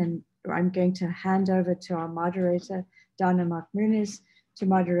screen, and I'm going to hand over to our moderator, Donna Mark-Muniz, to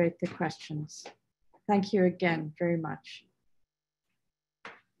moderate the questions. Thank you again very much.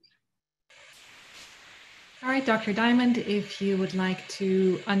 All right, Dr. Diamond, if you would like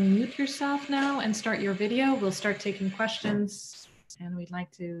to unmute yourself now and start your video, we'll start taking questions, and we'd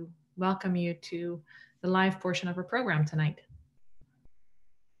like to welcome you to the live portion of our program tonight.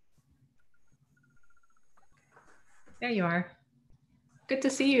 There you are. Good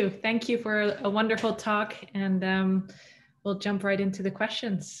to see you. Thank you for a wonderful talk, and we'll jump right into the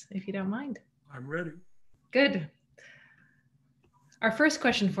questions, if you don't mind. I'm ready. Good. Our first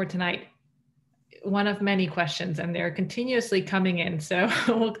question for tonight, one of many questions, and they're continuously coming in, so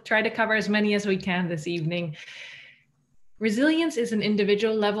we'll try to cover as many as we can this evening. Resilience is an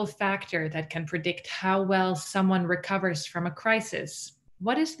individual level factor that can predict how well someone recovers from a crisis.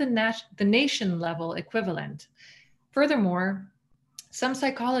 What is the nation level equivalent? Furthermore, some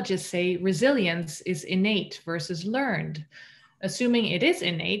psychologists say resilience is innate versus learned. Assuming it is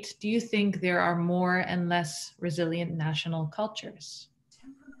innate, do you think there are more and less resilient national cultures?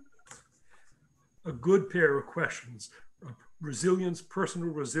 A good pair of questions. Resilience, personal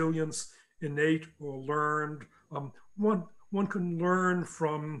resilience, innate or learned. One can learn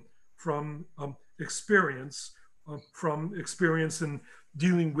from experience, from experience in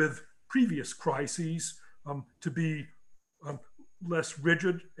dealing with previous crises, to be less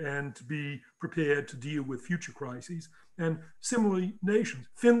rigid and to be prepared to deal with future crises. And similarly, nations.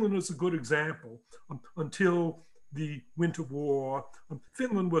 Finland is a good example. Until the Winter War,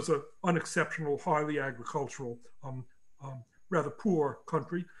 Finland was an unexceptional, highly agricultural, rather poor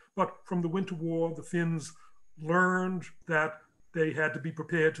country. But from the Winter War, the Finns learned that they had to be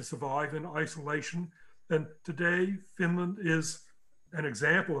prepared to survive in isolation. And today, Finland is an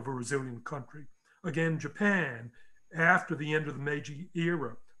example of a resilient country. Again, Japan, after the end of the Meiji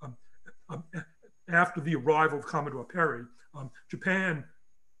era, after the arrival of Commodore Perry, Japan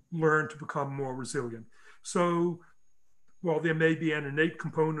learned to become more resilient. So while there may be an innate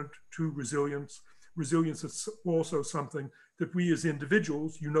component to resilience, resilience is also something that we as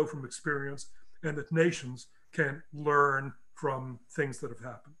individuals, you know from experience, and that nations can learn from things that have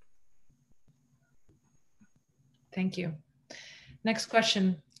happened. Thank you. Next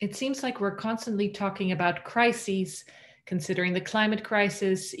question. It seems like we're constantly talking about crises, considering the climate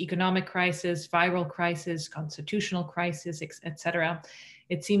crisis, economic crisis, viral crisis, constitutional crisis, etc.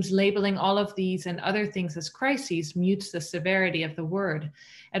 It seems labeling all of these and other things as crises mutes the severity of the word.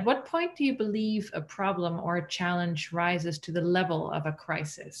 At what point do you believe a problem or a challenge rises to the level of a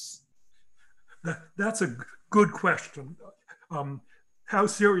crisis? That's a good question. How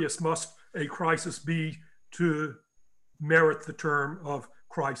serious must a crisis be to merit the term of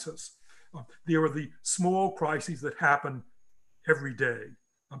crisis? There are the small crises that happen every day.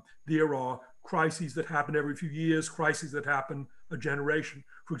 There are crises that happen every few years, crises that happen a generation.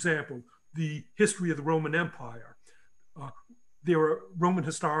 For example, the history of the Roman Empire. There are Roman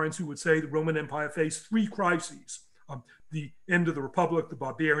historians who would say the Roman Empire faced three crises: the end of the Republic, the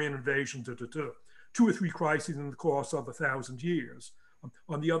barbarian invasion, two or three crises in the course of 1,000 years.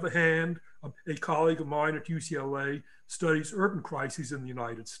 On the other hand, a colleague of mine at UCLA studies urban crises in the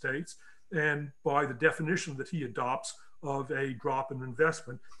United States, and by the definition that he adopts of a drop in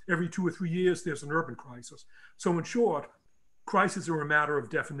investment, every 2 or 3 years there's an urban crisis. So in short, crises are a matter of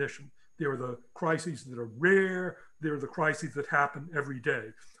definition. There are the crises that are rare, there are the crises that happen every day.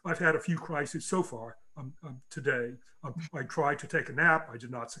 I've had a few crises so far today. I tried to take a nap, I did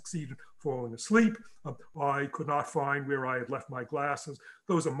not succeed in falling asleep. I could not find where I had left my glasses.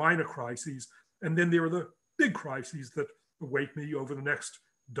 Those are minor crises. And then there are the big crises that await me over the next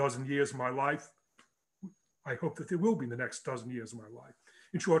dozen years of my life. I hope that there will be the next dozen years of my life.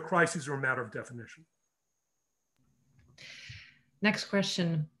 In short, crises are a matter of definition. Next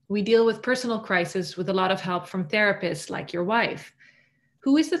question. We deal with personal crisis with a lot of help from therapists like your wife.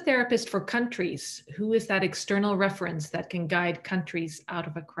 Who is the therapist for countries? Who is that external reference that can guide countries out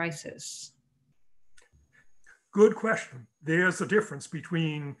of a crisis? Good question. There's a difference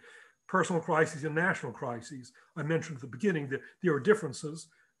between personal crises and national crises. I mentioned at the beginning that there are differences.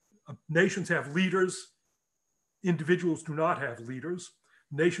 Nations have leaders. Individuals do not have leaders.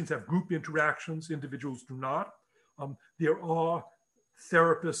 Nations have group interactions. Individuals do not. There are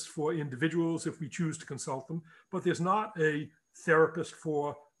therapists for individuals if we choose to consult them, but there's not a therapist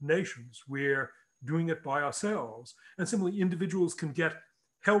for nations. We're doing it by ourselves. And similarly, individuals can get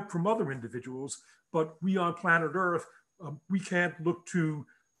help from other individuals, but we on planet Earth, we can't look to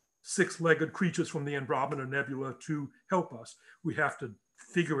six-legged creatures from the Andromeda Nebula to help us. We have to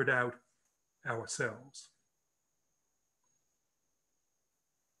figure it out ourselves.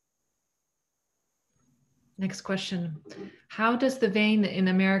 Next question. How does the vein in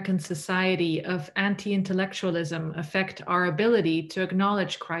American society of anti-intellectualism affect our ability to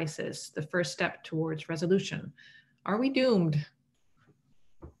acknowledge crisis, the first step towards resolution? Are we doomed?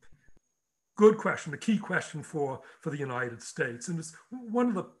 Good question, the key question for the United States. And it's one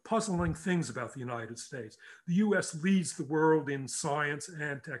of the puzzling things about the United States. The US leads the world in science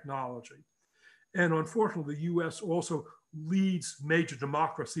and technology. And unfortunately, the US also leads major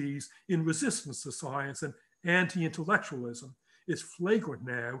democracies in resistance to science and anti-intellectualism. It's flagrant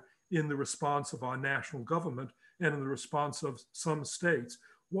now in the response of our national government and in the response of some states.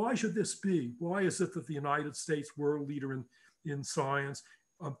 Why should this be? Why is it that the United States, world leader in science,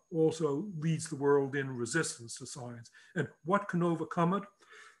 also leads the world in resistance to science? And what can overcome it?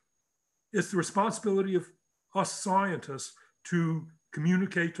 It's the responsibility of us scientists to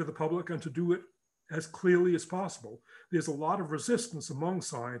communicate to the public and to do it as clearly as possible. There's a lot of resistance among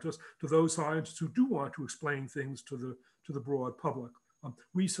scientists to those scientists who do want to explain things to the broad public.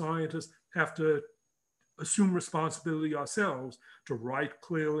 We scientists have to assume responsibility ourselves to write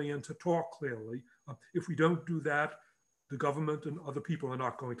clearly and to talk clearly. If we don't do that, the government and other people are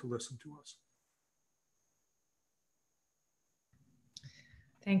not going to listen to us.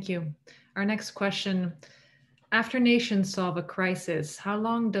 Thank you. Our next question. After nations solve a crisis, how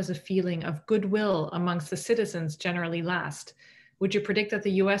long does a feeling of goodwill amongst the citizens generally last? Would you predict that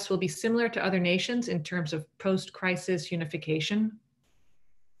the US will be similar to other nations in terms of post-crisis unification?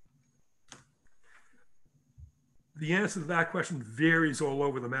 The answer to that question varies all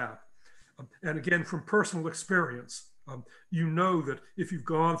over the map. And again, from personal experience, you know that if you've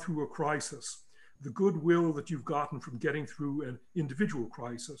gone through a crisis, the goodwill that you've gotten from getting through an individual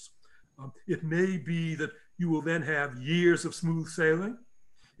crisis, it may be that you will then have years of smooth sailing.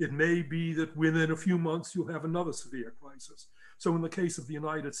 It may be that within a few months, you'll have another severe crisis. So in the case of the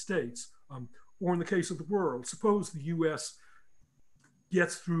United States, or in the case of the world, suppose the US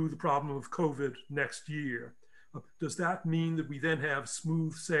gets through the problem of COVID next year. Does that mean that we then have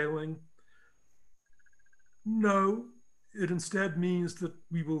smooth sailing? No, it instead means that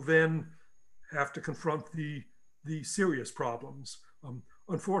we will then have to confront the serious problems.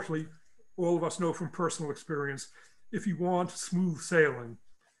 Unfortunately, all of us know from personal experience, if you want smooth sailing,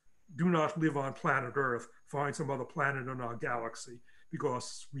 do not live on planet Earth, find some other planet in our galaxy,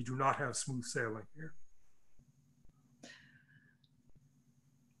 because we do not have smooth sailing here.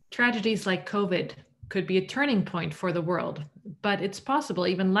 Tragedies like COVID could be a turning point for the world, but it's possible,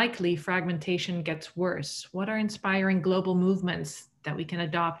 even likely, fragmentation gets worse. What are inspiring global movements that we can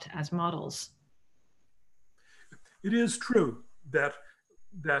adopt as models? It is true that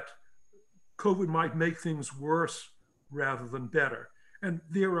COVID might make things worse rather than better. And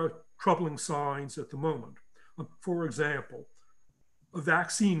there are troubling signs at the moment. For example, a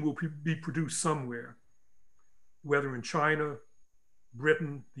vaccine will be produced somewhere, whether in China,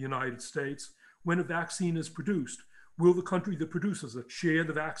 Britain, the United States. When a vaccine is produced, will the country that produces it share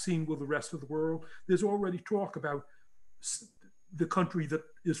the vaccine with the rest of the world? There's already talk about the country that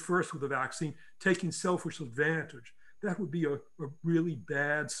is first with the vaccine taking selfish advantage. That would be a really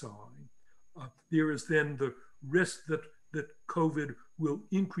bad sign. There is then the risk that COVID will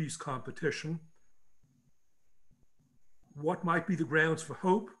increase competition. What might be the grounds for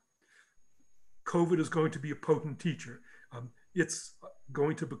hope? COVID is going to be a potent teacher. It's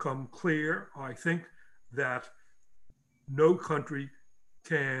going to become clear, I think, that no country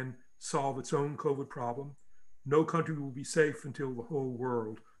can solve its own COVID problem. No country will be safe until the whole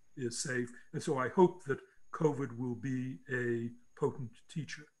world is safe. And so I hope that COVID will be a potent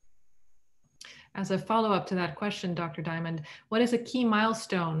teacher. As a follow-up to that question, Dr. Diamond, what is a key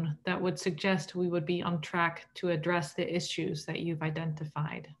milestone that would suggest we would be on track to address the issues that you've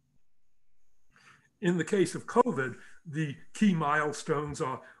identified? In the case of COVID, the key milestones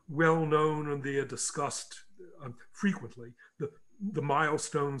are well known and they are discussed frequently. The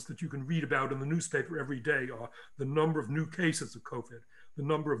milestones that you can read about in the newspaper every day are the number of new cases of COVID, the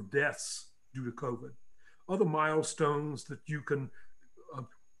number of deaths due to COVID. Other milestones that you can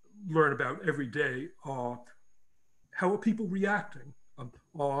learn about every day are how are people reacting?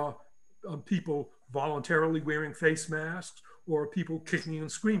 Are people voluntarily wearing face masks, or are people kicking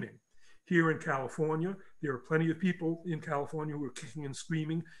and screaming? Here in California, there are plenty of people in California who are kicking and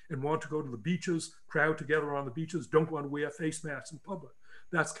screaming and want to go to the beaches, crowd together on the beaches, don't want to wear face masks in public.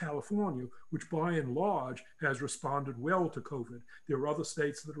 That's California, which by and large has responded well to COVID. There are other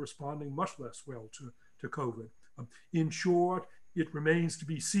states that are responding much less well to COVID. In short, it remains to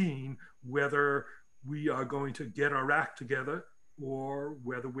be seen whether we are going to get our act together or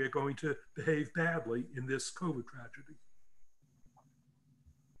whether we're going to behave badly in this COVID tragedy.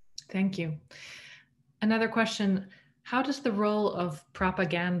 Thank you. Another question, how does the role of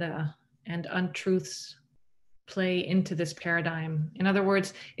propaganda and untruths play into this paradigm? In other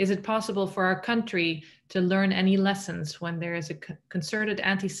words, is it possible for our country to learn any lessons when there is a concerted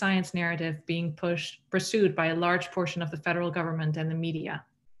anti-science narrative being pursued by a large portion of the federal government and the media?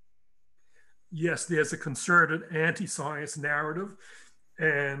 Yes, there's a concerted anti-science narrative,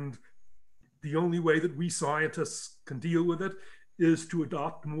 and the only way that we scientists can deal with it is to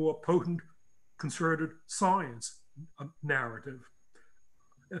adopt a more potent concerted science narrative.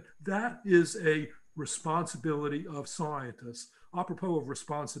 That is a responsibility of scientists. Apropos of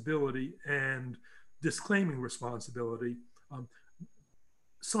responsibility and disclaiming responsibility,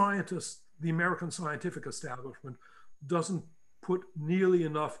 scientists, the American scientific establishment doesn't put nearly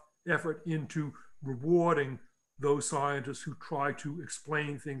enough effort into rewarding those scientists who try to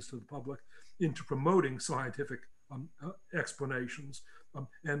explain things to the public, into promoting scientific explanations.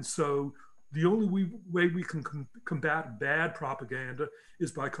 And so the only way we can combat bad propaganda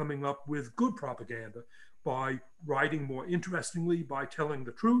is by coming up with good propaganda, by writing more interestingly, by telling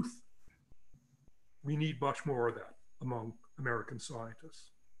the truth. We need much more of that among American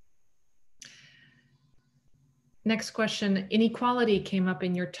scientists. Next question, inequality came up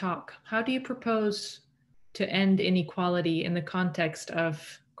in your talk. How do you propose to end inequality in the context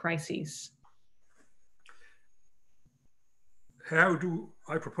of crises? How do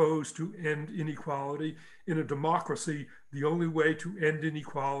I propose to end inequality? In a democracy, the only way to end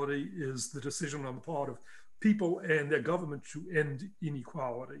inequality is the decision on the part of people and their government to end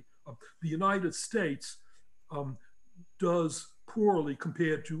inequality. The United States does poorly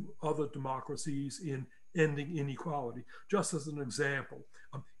compared to other democracies in ending inequality. Just as an example,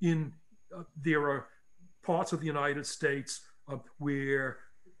 there are parts of the United States where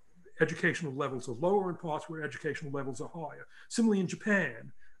educational levels are lower and parts where educational levels are higher. Similarly, in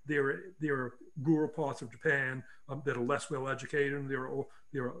Japan, there are rural parts of Japan that are less well educated, and there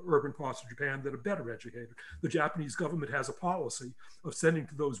are urban parts of Japan that are better educated. The Japanese government has a policy of sending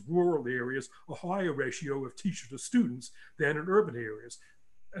to those rural areas a higher ratio of teacher to students than in urban areas.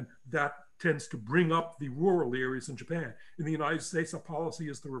 And that tends to bring up the rural areas in Japan. In the United States, our policy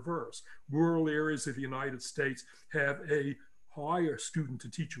is the reverse. Rural areas of the United States have a higher student to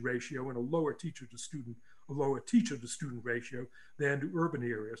teacher ratio and a lower teacher to student ratio than do urban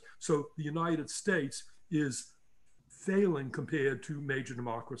areas. So the United States is failing compared to major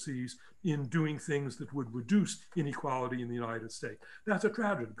democracies in doing things that would reduce inequality in the United States. That's a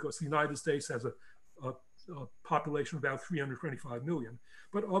tragedy because the United States has a population of about 325 million.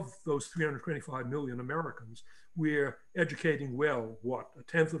 But of those 325 million Americans, we're educating well, what, a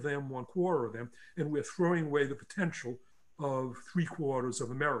tenth of them, 1/4 of them, and we're throwing away the potential of 3/4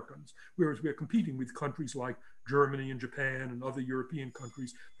 of Americans, whereas we're competing with countries like Germany and Japan and other European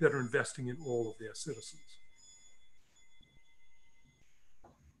countries that are investing in all of their citizens.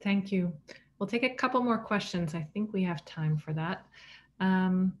 Thank you. We'll take a couple more questions. I think we have time for that.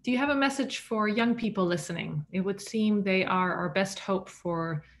 Do you have a message for young people listening? It would seem they are our best hope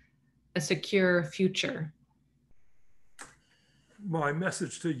for a secure future. My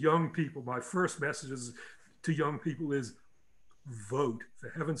message to young people, my first message to young people is vote. For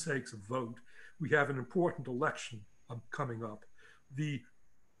heaven's sakes, vote. We have an important election coming up. The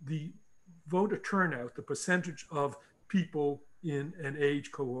voter turnout, the percentage of people in an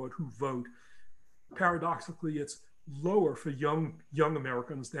age cohort who vote, paradoxically, it's lower for young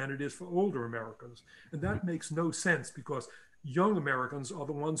Americans than it is for older Americans. And that makes no sense because young Americans are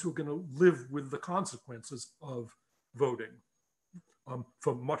the ones who are going to live with the consequences of voting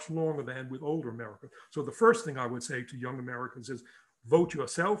for much longer than with older Americans. So the first thing I would say to young Americans is vote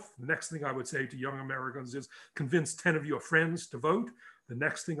yourself. The next thing I would say to young Americans is convince 10 of your friends to vote. The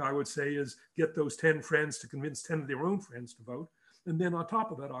next thing I would say is get those 10 friends to convince 10 of their own friends to vote. And then on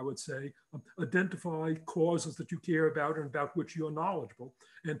top of that, I would say, identify causes that you care about and about which you're knowledgeable,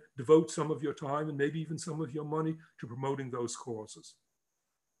 and devote some of your time and maybe even some of your money to promoting those causes.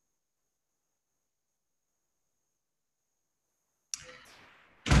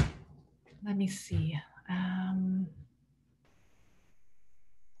 Let me see.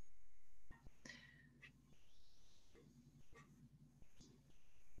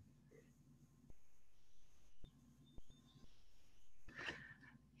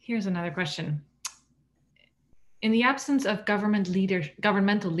 Here's another question. In the absence of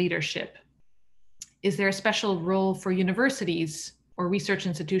governmental leadership, is there a special role for universities or research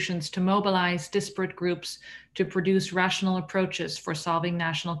institutions to mobilize disparate groups to produce rational approaches for solving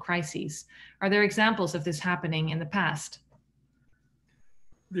national crises? Are there examples of this happening in the past?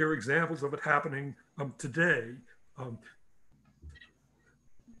 There are examples of it happening today.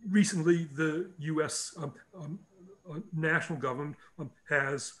 recently, the U.S. National government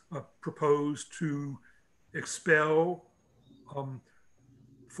has proposed to expel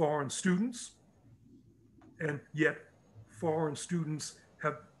foreign students, and yet foreign students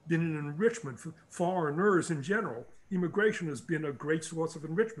have been an enrichment for foreigners in general. Immigration has been a great source of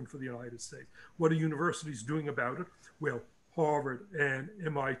enrichment for the United States. What are universities doing about it? Well, Harvard and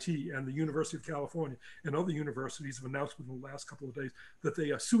MIT and the University of California and other universities have announced within the last couple of days that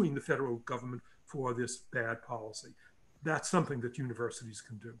they are suing the federal government for this bad policy. That's something that universities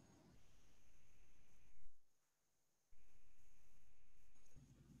can do.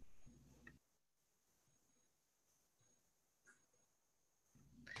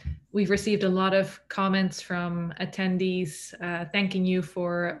 We've received a lot of comments from attendees thanking you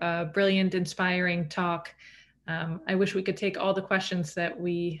for a brilliant, inspiring talk. I wish we could take all the questions that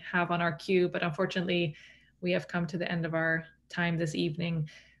we have on our queue, but unfortunately, we have come to the end of our time this evening.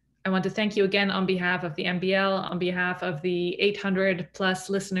 I want to thank you again on behalf of the MBL, on behalf of the 800+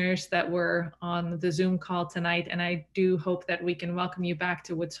 listeners that were on the Zoom call tonight, and I do hope that we can welcome you back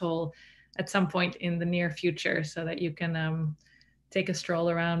to Woods Hole at some point in the near future so that you can take a stroll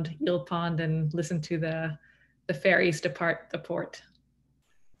around Eel Pond and listen to the ferries depart the port.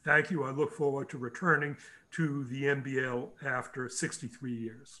 Thank you. I look forward to returning to the MBL after 63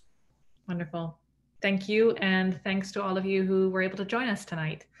 years. Wonderful. Thank you. And thanks to all of you who were able to join us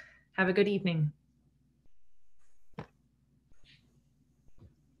tonight. Have a good evening.